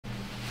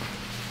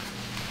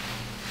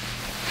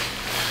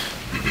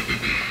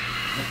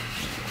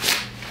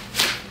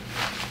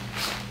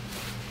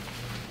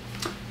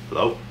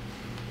Hello?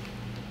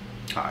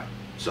 Hi.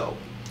 So,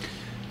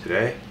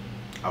 today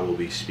I will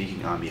be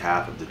speaking on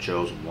behalf of the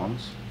chosen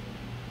ones.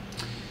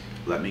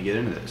 Let me get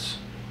into this.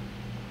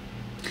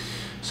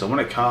 So when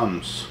it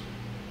comes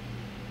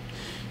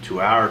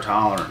to our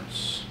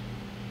tolerance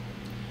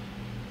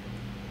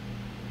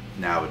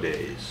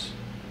nowadays,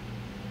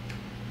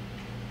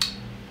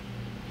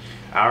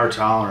 our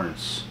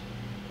tolerance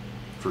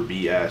for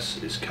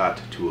BS is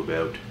cut to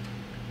about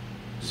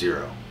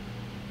 0.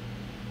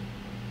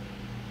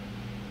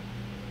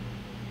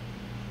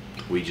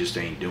 We just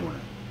ain't doing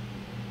it.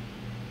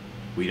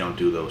 We don't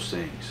do those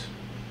things.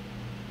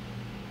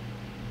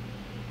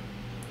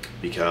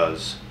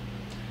 Because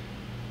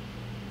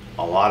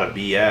a lot of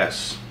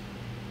BS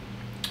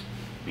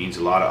means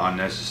a lot of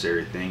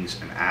unnecessary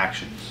things and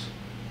actions,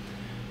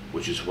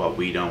 which is what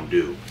we don't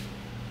do.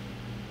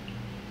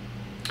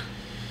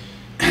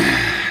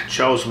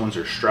 Chosen ones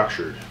are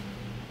structured.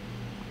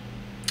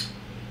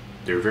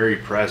 They're very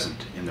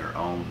present in their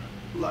own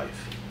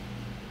life.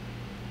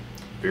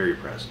 Very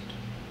present.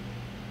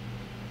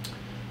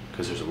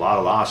 Because there's a lot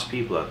of lost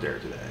people out there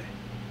today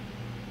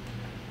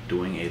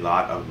doing a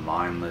lot of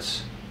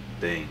mindless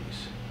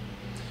things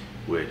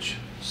which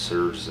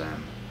serves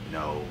them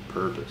no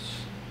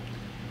purpose.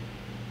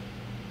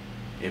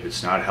 If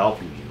it's not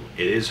helping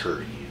you, it is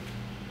hurting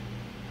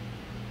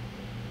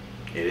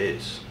you. It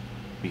is.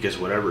 Because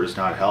whatever is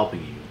not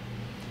helping you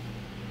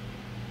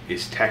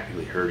is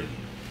technically hurting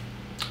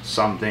you.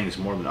 Some things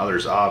more than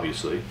others,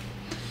 obviously.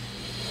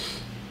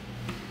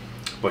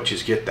 But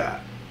just get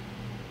that.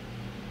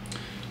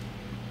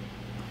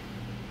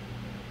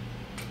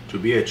 To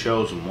be a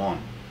chosen one,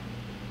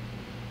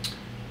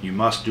 you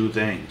must do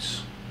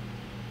things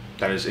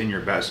that is in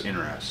your best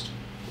interest.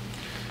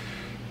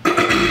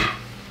 I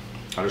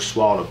just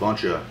swallowed a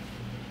bunch of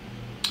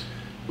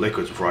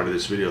liquids before I did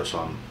this video,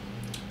 so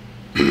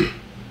I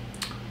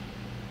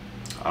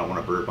don't want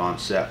to burp on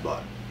set,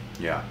 but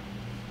yeah.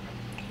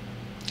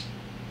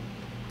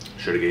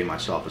 Should have gave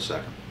myself a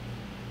second.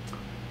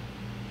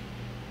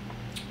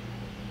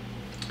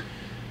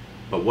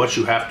 But what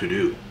you have to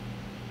do,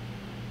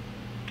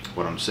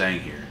 what I'm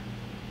saying here,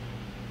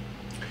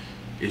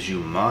 is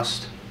you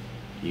must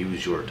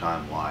use your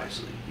time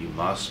wisely. You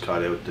must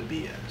cut out the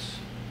BS.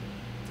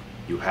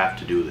 You have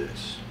to do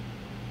this.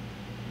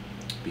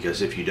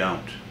 Because if you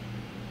don't,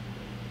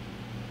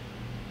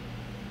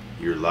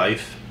 your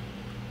life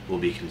will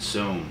be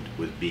consumed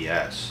with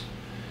BS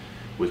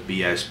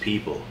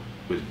people,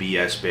 with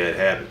BS bad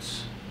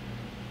habits.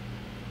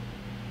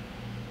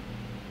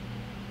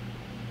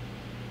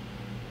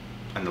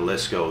 And the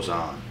list goes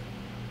on.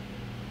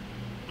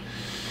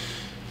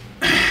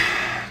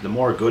 The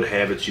more good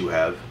habits you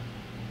have,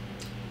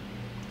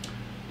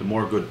 the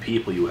more good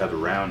people you have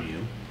around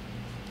you,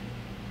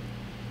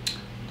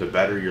 the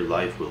better your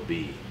life will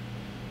be.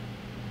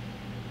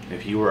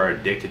 If you are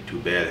addicted to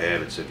bad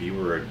habits, if you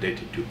are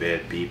addicted to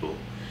bad people,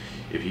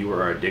 if you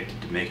are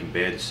addicted to making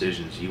bad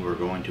decisions, you are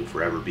going to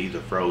forever be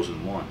the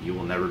frozen one. You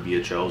will never be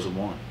a chosen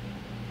one.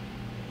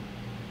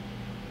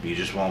 You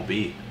just won't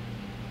be.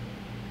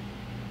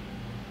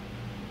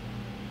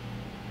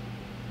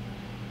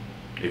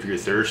 If you're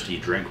thirsty,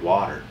 drink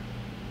water.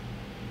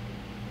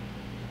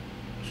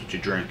 That's what you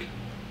drink.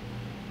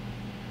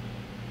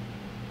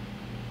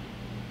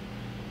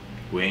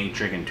 We ain't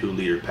drinking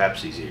 2-liter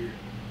Pepsis here.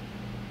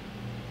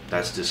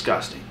 That's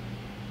disgusting.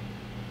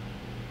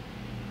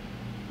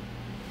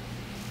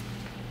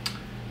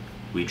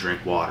 We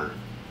drink water.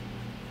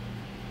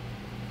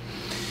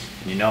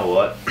 And you know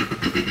what?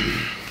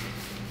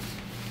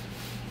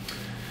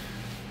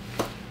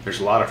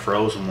 There's a lot of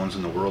frozen ones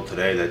in the world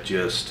today that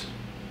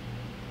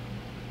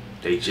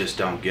they just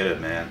don't get it,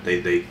 man.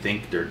 They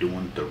think they're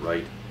doing the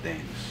right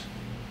things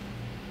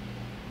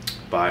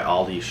by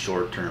all these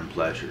short-term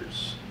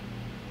pleasures,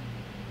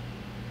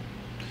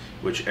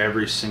 which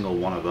every single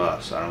one of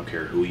us, I don't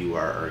care who you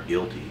are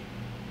guilty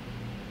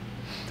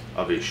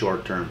of a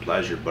short-term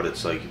pleasure. But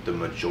it's like the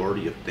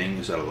majority of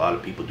things that a lot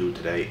of people do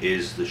today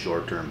is the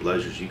short-term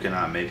pleasures. You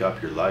cannot make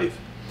up your life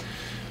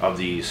of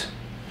these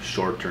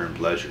short-term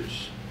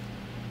pleasures.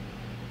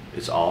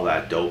 It's all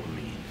that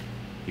dopamine.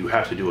 You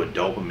have to do a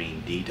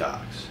dopamine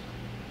detox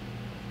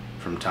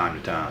from time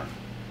to time.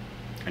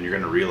 And you're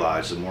going to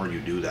realize the more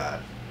you do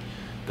that,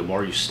 the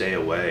more you stay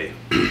away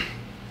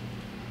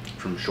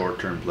from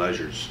short-term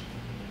pleasures,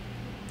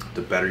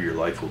 the better your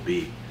life will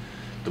be.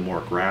 The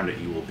more grounded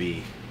you will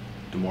be.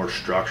 The more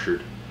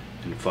structured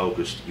and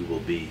focused you will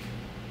be.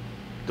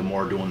 The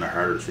more doing the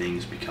harder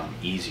things become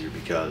easier,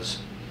 because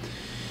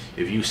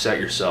if you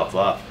set yourself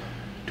up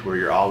to where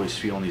you're always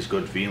feeling these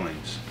good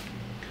feelings,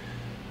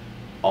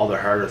 all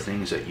the harder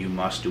things that you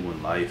must do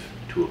in life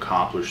to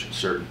accomplish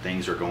certain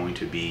things are going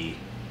to be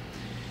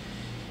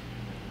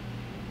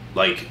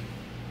like,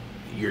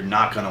 you're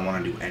not going to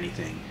want to do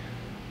anything,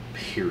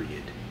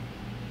 period.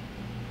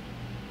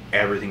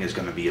 Everything is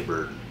going to be a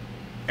burden.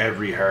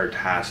 Every hard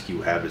task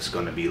you have is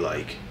going to be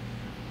like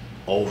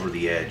over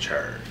the edge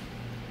hard.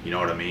 You know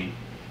what I mean?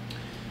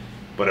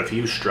 But if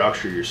you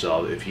structure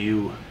yourself, if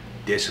you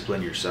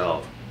discipline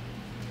yourself,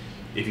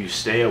 if you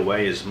stay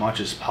away as much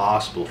as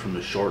possible from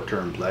the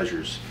short-term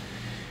pleasures.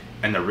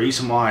 And the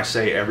reason why I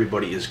say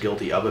everybody is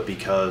guilty of it,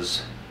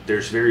 because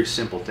there's very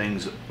simple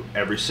things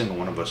every single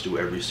one of us do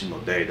every single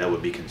day that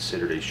would be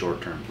considered a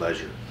short-term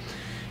pleasure.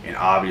 And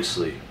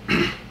obviously,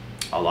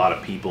 a lot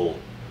of people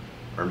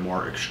are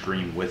more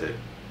extreme with it.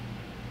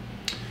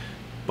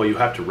 But you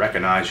have to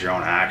recognize your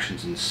own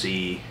actions and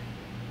see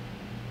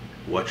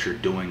what you're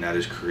doing that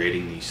is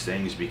creating these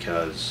things,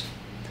 because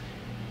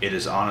it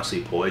is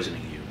honestly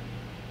poisoning you,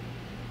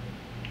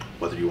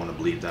 whether you want to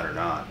believe that or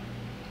not.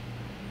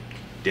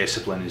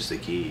 Discipline is the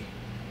key.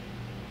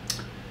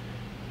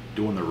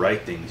 Doing the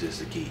right things is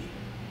the key.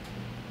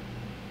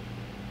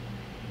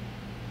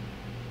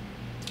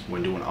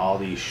 When doing all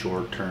these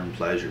short-term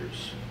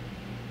pleasures,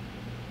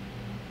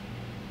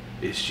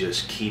 it's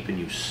just keeping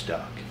you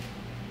stuck.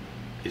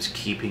 It's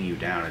keeping you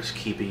down. It's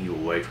keeping you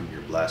away from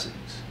your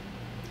blessings,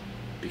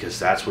 because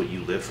that's what you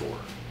live for.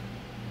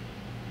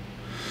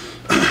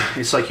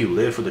 It's like you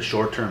live for the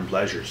short-term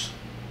pleasures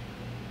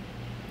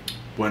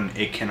when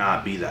it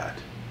cannot be that.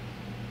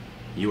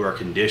 You are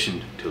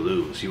conditioned to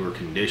lose. You are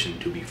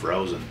conditioned to be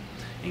frozen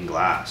in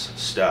glass,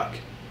 stuck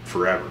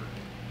forever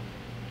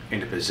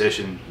in a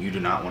position you do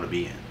not want to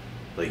be in.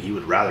 Like, you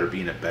would rather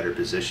be in a better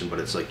position, but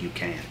it's like you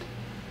can't,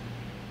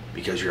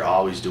 because you're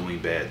always doing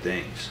bad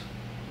things.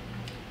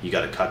 You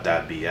got to cut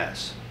that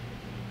BS.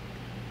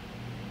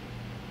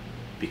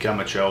 Become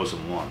a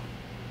chosen one.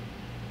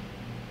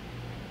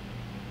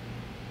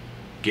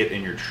 Get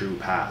in your true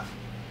path.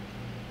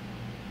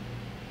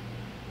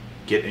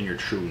 Get in your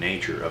true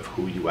nature of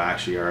who you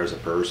actually are as a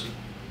person.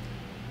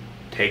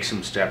 Take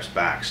some steps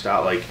back.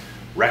 Stop, like,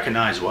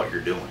 recognize what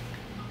you're doing.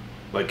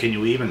 Like, can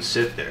you even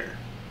sit there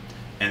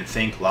and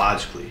think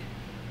logically,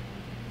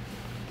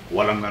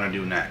 what I'm going to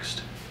do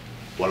next?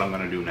 What I'm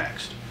going to do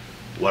next?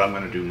 What I'm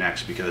going to do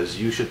next? Because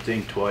you should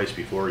think twice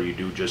before you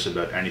do just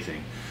about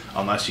anything,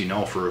 unless you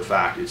know for a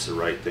fact it's the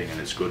right thing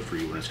and it's good for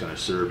you and it's going to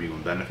serve you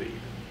and benefit you.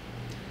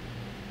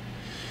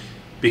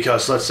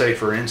 Because let's say,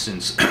 for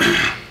instance,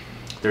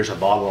 there's a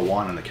bottle of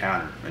wine on the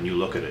counter and you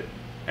look at it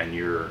and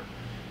you're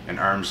an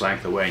arm's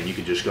length away and you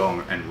can just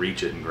go and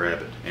reach it and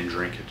grab it and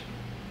drink it.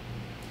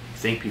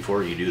 Think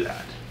before you do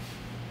that.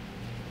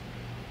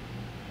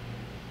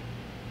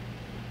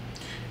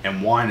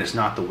 And wine is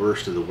not the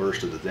worst of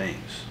the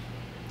things.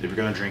 If you're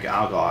going to drink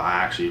alcohol, I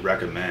actually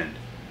recommend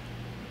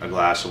a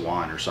glass of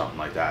wine or something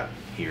like that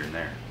here and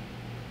there.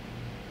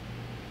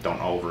 Don't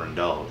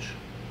overindulge.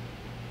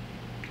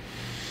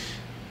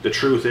 The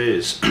truth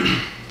is,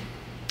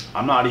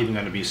 I'm not even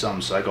going to be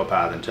some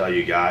psychopath and tell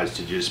you guys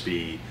to just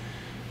be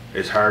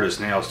as hard as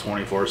nails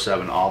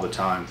 24/7 all the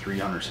time,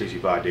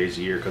 365 days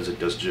a year, because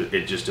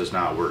it just does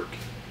not work.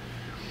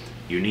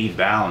 You need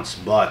balance,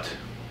 but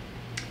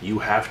you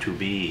have to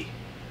be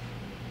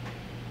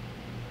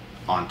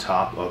on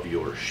top of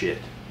your shit.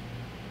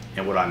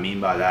 And what I mean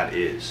by that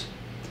is,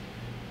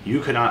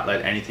 you cannot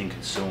let anything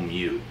consume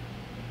you.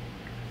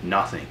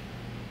 Nothing.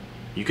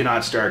 You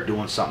cannot start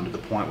doing something to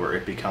the point where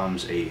it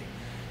becomes a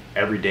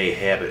everyday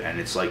habit and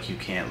it's like you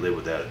can't live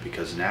without it,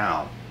 because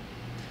now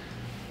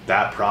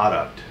that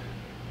product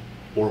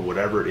or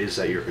whatever it is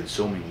that you're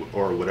consuming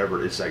or whatever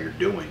it is that you're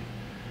doing,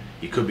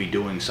 you could be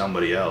doing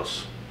somebody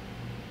else.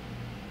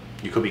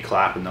 You could be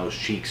clapping those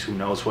cheeks, who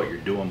knows what you're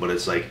doing, but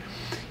it's like,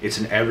 it's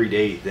an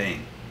everyday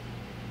thing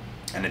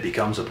and it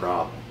becomes a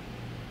problem.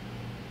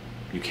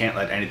 You can't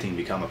let anything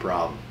become a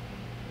problem,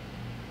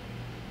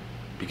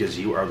 because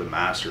you are the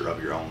master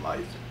of your own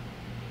life.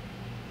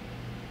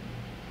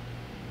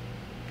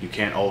 You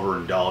can't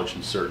overindulge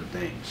in certain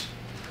things.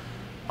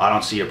 I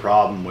don't see a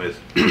problem with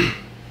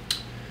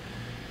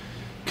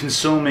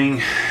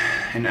consuming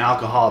an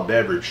alcohol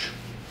beverage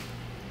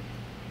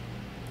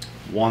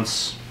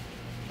once,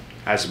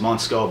 as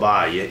months go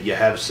by. You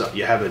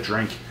have a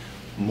drink,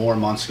 more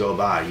months go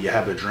by. You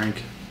have a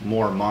drink,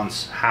 more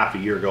months, half a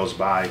year goes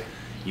by,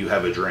 you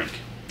have a drink.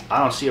 I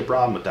don't see a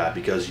problem with that,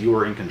 because you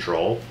are in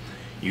control.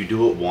 You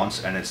do it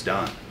once and it's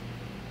done.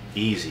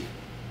 Easy.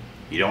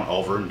 You don't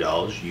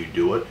overindulge, you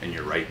do it and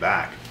you're right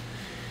back.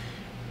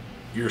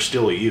 You're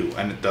still you,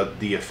 and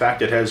the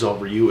effect it has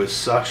over you is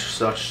such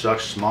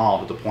small,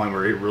 to the point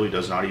where it really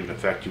does not even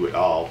affect you at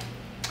all.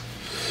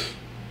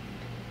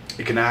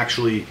 It can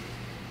actually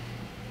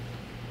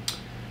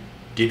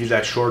give you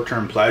that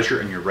short-term pleasure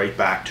and you're right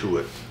back to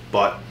it.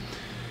 But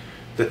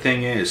the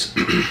thing is,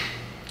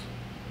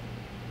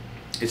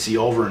 it's the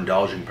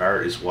overindulging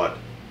part is what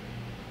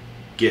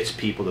gets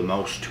people the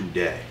most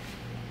today.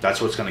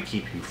 That's what's going to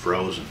keep you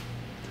frozen.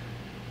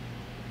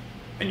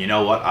 And you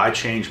know what? I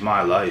changed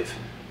my life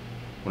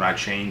when I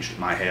changed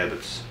my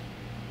habits.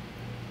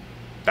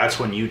 That's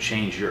when you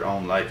change your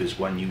own life, is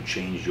when you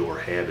change your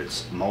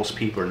habits. Most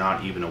people are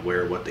not even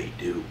aware of what they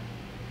do,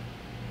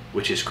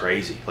 which is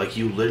crazy. Like,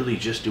 you literally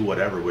just do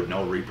whatever with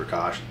no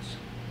repercussions.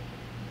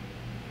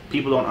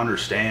 People don't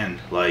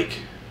understand, like,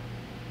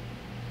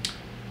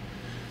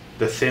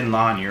 the thin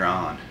line you're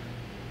on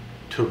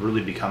to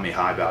really become a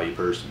high value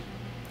person,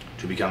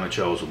 to become a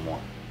chosen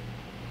one.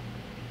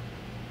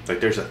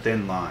 Like, there's a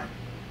thin line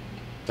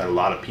that a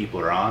lot of people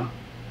are on,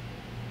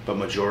 but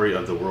majority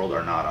of the world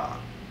are not on.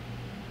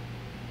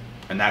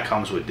 And that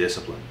comes with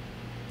discipline.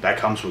 That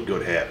comes with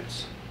good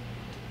habits.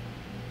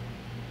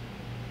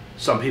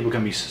 Some people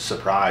can be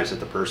surprised at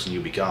the person you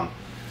become,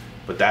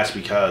 but that's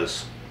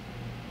because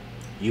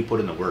you put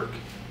in the work.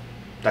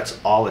 That's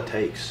all it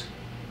takes.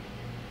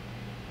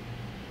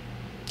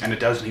 And it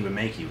doesn't even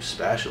make you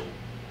special.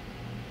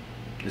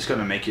 It's going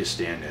to make you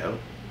stand out.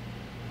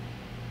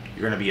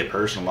 You're going to be a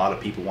person a lot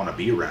of people want to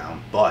be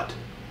around, but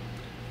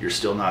you're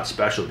still not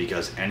special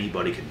because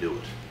anybody can do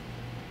it.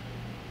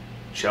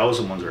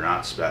 Chosen ones are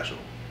not special.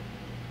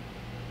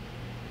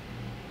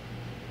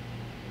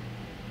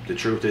 The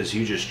truth is,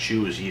 you just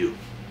choose you.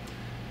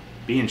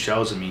 Being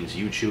chosen means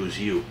you choose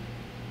you.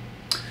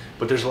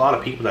 But there's a lot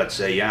of people that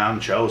say, yeah, I'm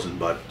chosen,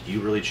 but do you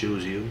really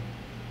choose you?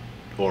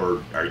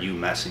 Or are you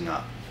messing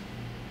up?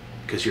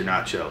 Because you're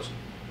not chosen.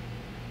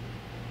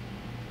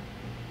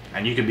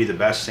 And you can be the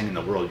best thing in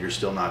the world, you're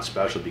still not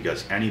special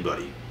because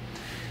anybody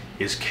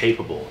is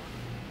capable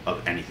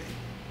of anything.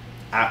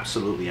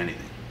 Absolutely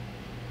anything.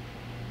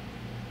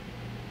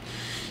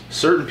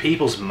 Certain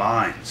people's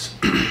minds,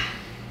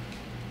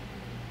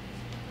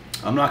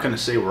 I'm not going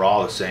to say we're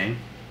all the same.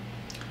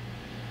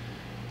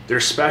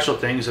 There's special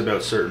things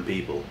about certain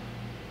people,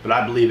 but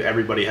I believe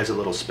everybody has a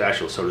little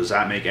special. So does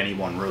that make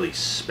anyone really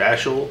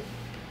special?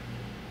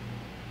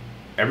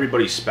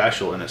 Everybody's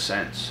special in a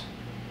sense,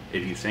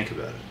 if you think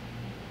about it.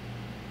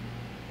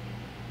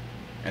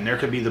 And there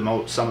could be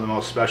some of the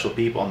most special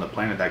people on the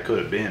planet that could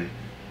have been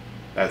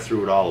that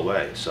threw it all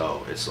away.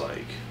 So it's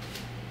like,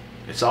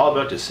 it's all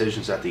about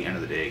decisions at the end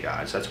of the day,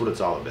 guys. That's what it's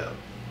all about.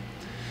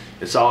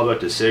 It's all about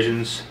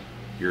decisions,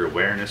 your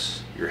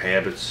awareness, your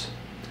habits.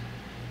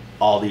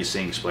 All these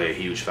things play a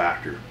huge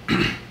factor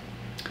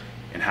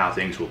in how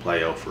things will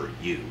play out for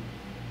you.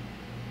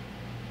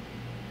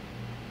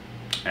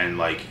 And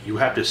like, you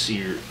have to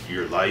see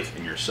your life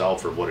and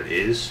yourself for what it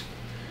is.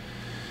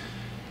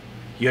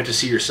 You have to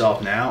see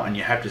yourself now, and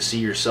you have to see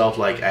yourself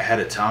like ahead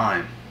of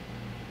time,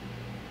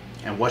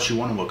 and what you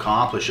want to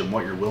accomplish and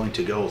what you're willing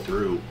to go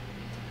through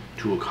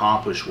to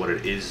accomplish what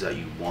it is that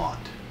you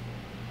want.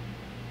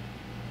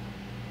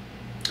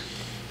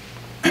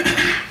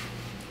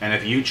 And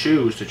if you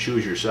choose to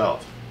choose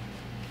yourself,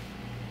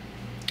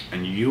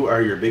 and you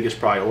are your biggest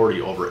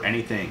priority over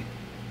anything,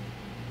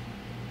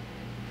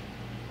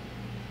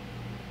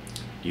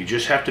 you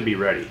just have to be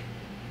ready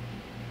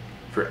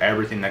for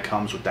everything that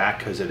comes with that,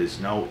 because it is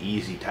no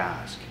easy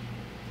task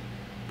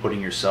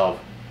putting yourself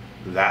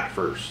that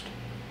first.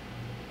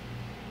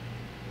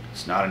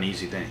 It's not an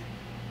easy thing,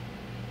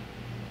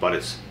 but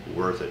it's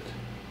worth it.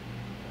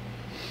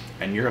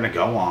 And you're going to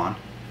go on,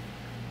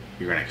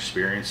 you're going to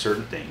experience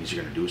certain things,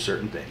 you're going to do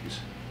certain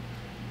things,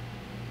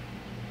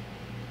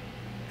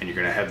 and you're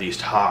going to have these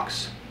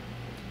talks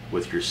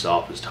with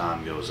yourself as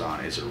time goes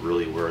on. Is it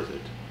really worth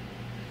it?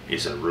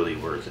 Is it really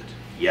worth it?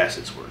 Yes,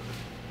 it's worth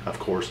it. Of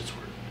course it's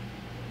worth it.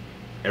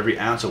 Every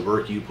ounce of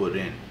work you put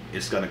in,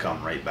 it's going to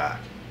come right back.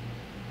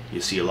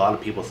 You see, a lot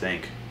of people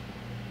think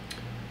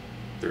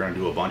they're going to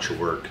do a bunch of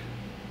work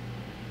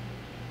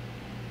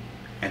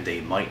and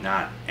they might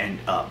not end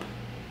up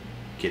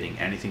getting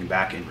anything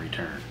back in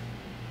return.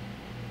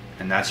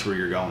 And that's where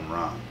you're going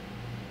wrong.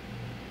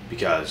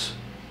 Because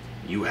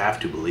you have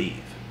to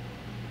believe.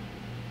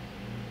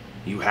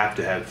 You have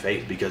to have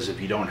faith, because if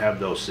you don't have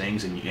those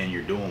things and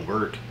you're doing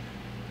work,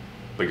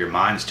 but your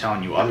mind's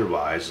telling you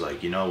otherwise,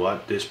 like, you know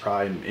what, this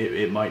probably,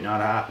 it might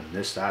not happen,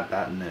 this, that,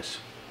 and this.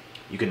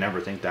 You can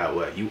never think that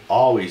way. You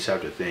always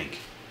have to think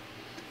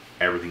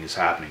everything is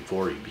happening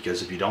for you,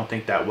 because if you don't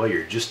think that way,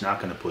 you're just not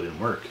going to put in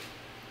work.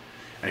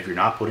 And if you're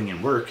not putting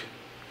in work,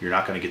 you're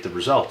not going to get the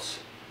results.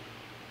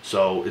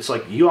 So it's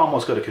like you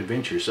almost got to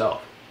convince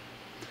yourself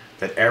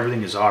that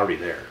everything is already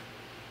there,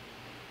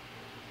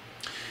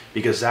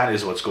 because that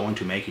is what's going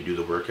to make you do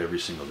the work every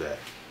single day.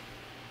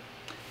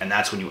 And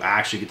that's when you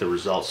actually get the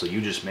results. So you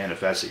just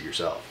manifest it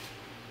yourself.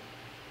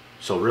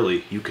 So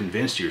really, you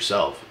convinced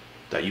yourself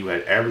that you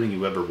had everything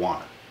you ever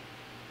wanted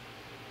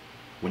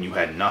when you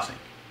had nothing,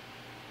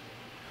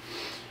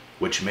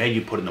 which made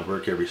you put in the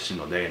work every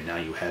single day, and now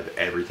you have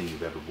everything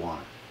you've ever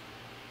wanted.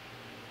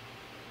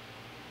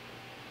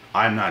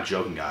 I'm not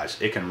joking,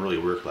 guys. It can really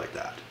work like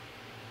that.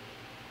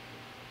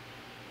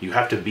 You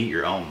have to beat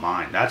your own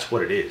mind. That's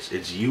what it is.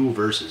 It's you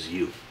versus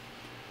you.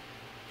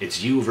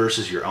 It's you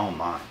versus your own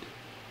mind.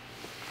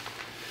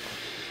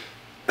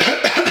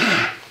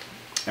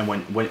 And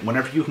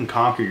whenever you can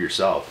conquer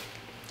yourself,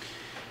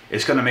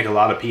 it's going to make a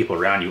lot of people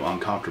around you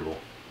uncomfortable,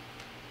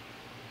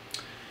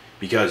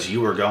 because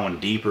you are going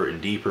deeper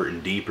and deeper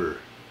and deeper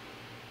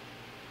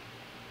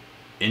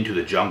into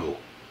the jungle.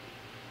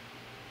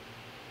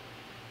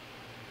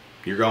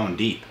 You're going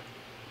deep.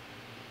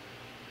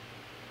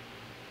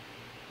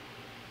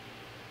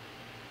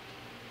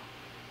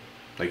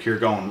 Like, you're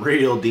going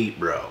real deep,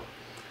 bro.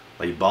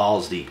 Like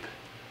balls deep.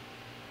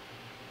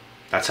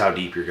 That's how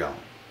deep you're going.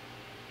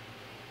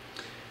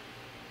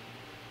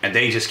 And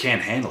they just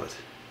can't handle it.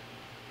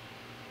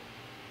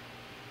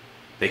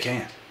 They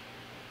can't.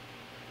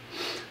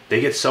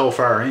 They get so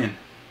far in,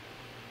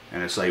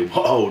 and it's like,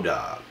 whoa,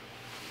 dog.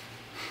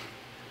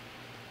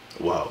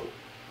 whoa.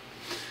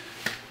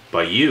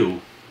 But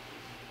you're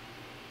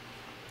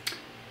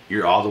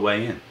all the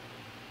way in.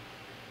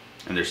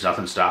 And there's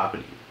nothing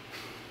stopping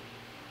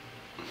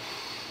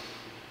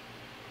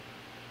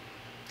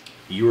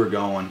you. You are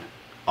going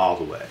all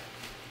the way.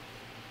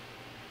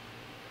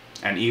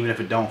 And even if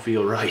it don't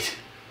feel right,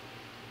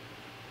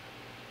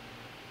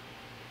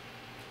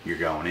 you're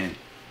going in.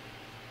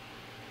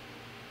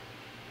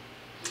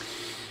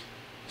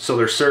 So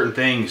there's certain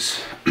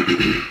things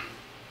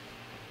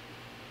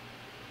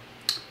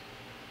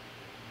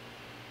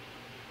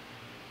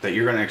that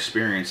you're going to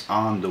experience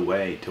on the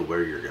way to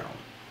where you're going.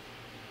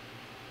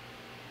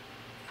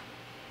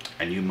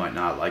 And you might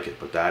not like it,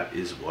 but that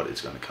is what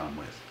it's going to come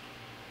with.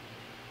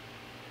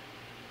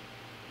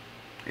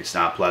 It's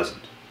not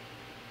pleasant.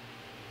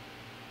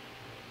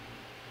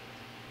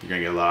 You're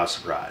going to get a lot of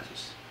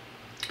surprises.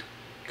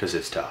 Because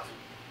it's tough.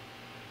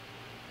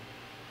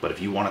 But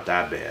if you want it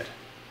that bad,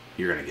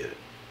 you're going to get it.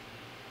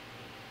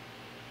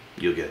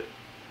 You'll get it.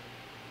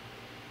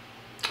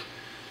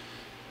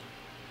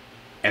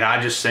 And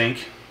I just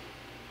think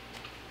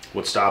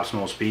what stops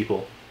most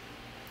people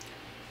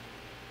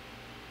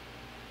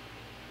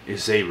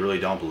is they really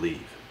don't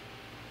believe.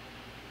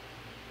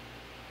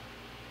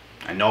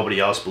 And nobody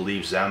else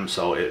believes them,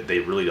 so they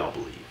really don't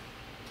believe.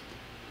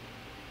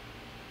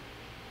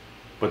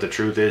 But the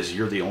truth is,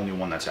 you're the only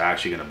one that's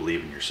actually going to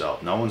believe in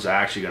yourself. No one's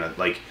actually going to,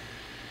 like,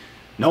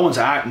 no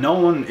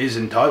one is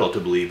entitled to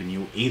believe in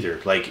you either.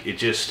 Like, it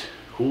just,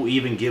 who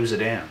even gives a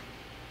damn?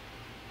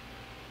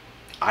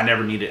 I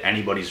never needed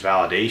anybody's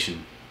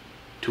validation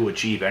to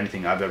achieve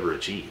anything I've ever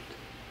achieved.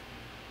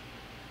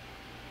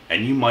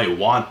 And you might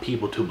want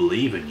people to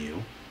believe in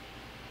you,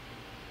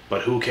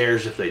 but who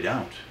cares if they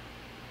don't?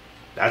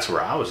 That's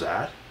where I was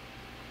at.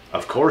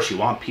 Of course you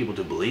want people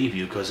to believe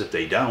you, because if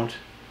they don't,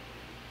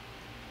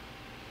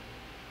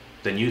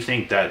 then you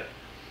think that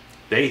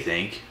they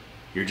think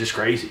you're just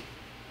crazy.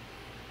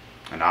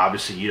 And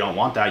obviously you don't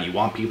want that. You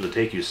want people to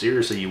take you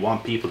seriously. You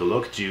want people to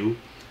look at you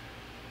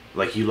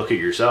like you look at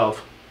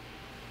yourself.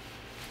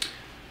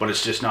 But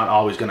it's just not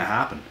always going to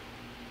happen.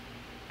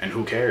 And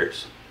who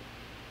cares?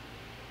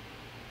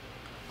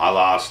 I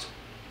lost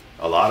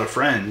a lot of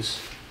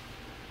friends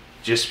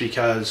just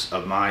because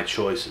of my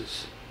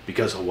choices.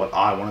 Because of what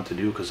I wanted to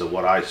do. Because of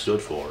what I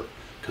stood for.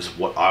 Because of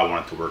what I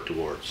wanted to work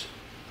towards.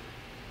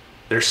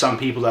 There's some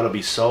people that'll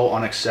be so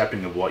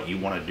unaccepting of what you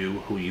want to do,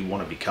 who you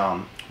want to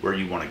become, where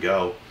you want to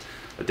go,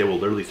 that they will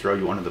literally throw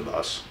you under the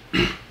bus.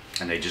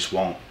 And they just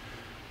won't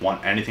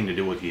want anything to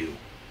do with you.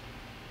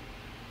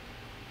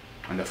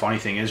 And the funny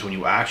thing is, when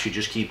you actually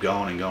just keep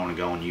going and going and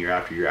going year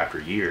after year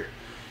after year,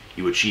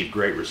 you achieve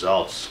great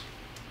results.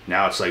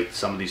 Now it's like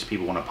some of these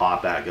people want to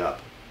pop back up.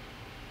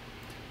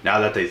 Now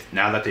that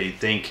they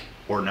think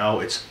or know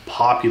it's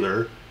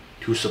popular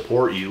to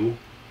support you,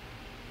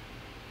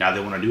 now they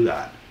want to do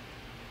that.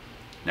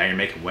 Now you're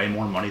making way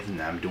more money than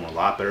them, doing a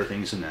lot better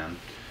things than them.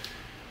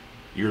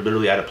 You're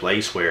literally at a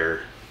place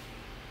where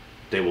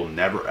they will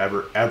never,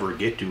 ever, ever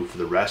get to for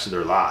the rest of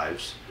their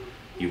lives.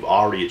 You've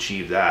already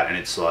achieved that, and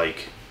it's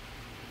like,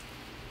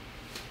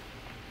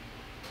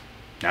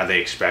 now they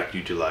expect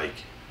you to, like,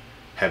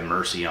 have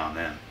mercy on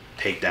them.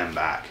 Take them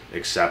back.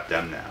 Accept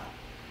them now.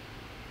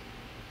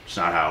 It's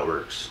not how it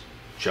works.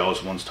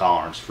 Chosen one's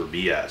tolerance for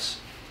BS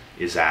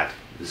is at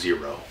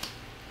 0.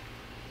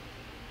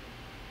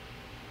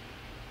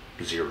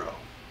 0.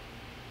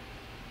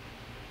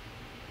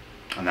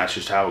 And that's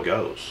just how it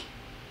goes.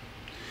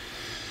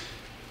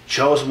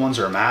 Chosen ones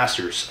are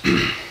masters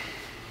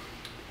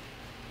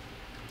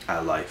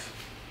at life.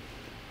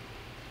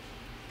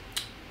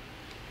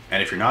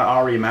 And if you're not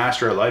already a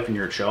master at life and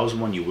you're a chosen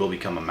one, you will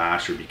become a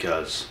master,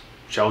 because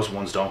chosen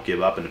ones don't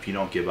give up, and if you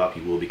don't give up,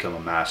 you will become a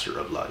master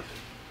of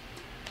life.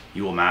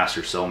 You will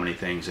master so many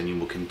things, and you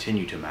will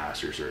continue to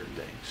master certain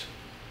things.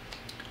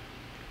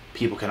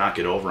 People cannot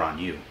get over on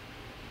you.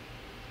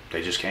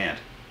 They just can't.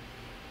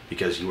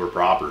 Because you are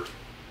proper.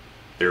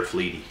 They're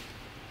fleety.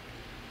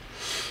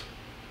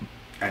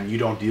 And you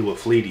don't deal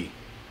with fleety.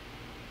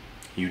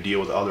 You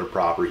deal with other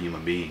proper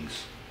human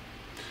beings.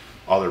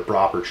 Other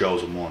proper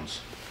chosen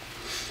ones.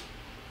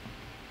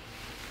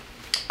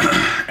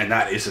 And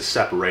that is a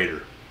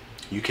separator.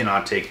 You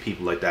cannot take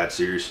people like that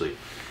seriously.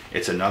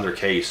 It's another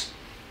case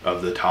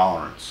of the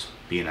tolerance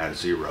being at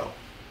 0.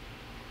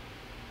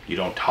 You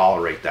don't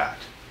tolerate that.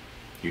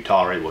 You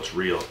tolerate what's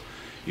real.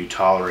 You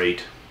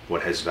tolerate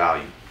what has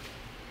value.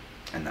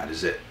 And that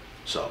is it.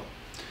 So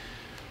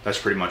that's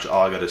pretty much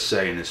all I got to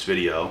say in this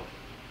video.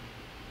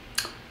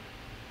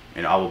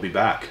 And I will be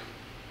back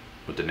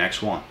with the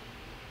next one.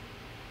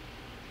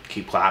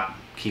 Keep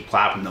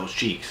clapping those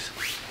cheeks.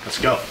 Let's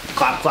go.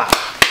 Clap,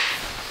 clap.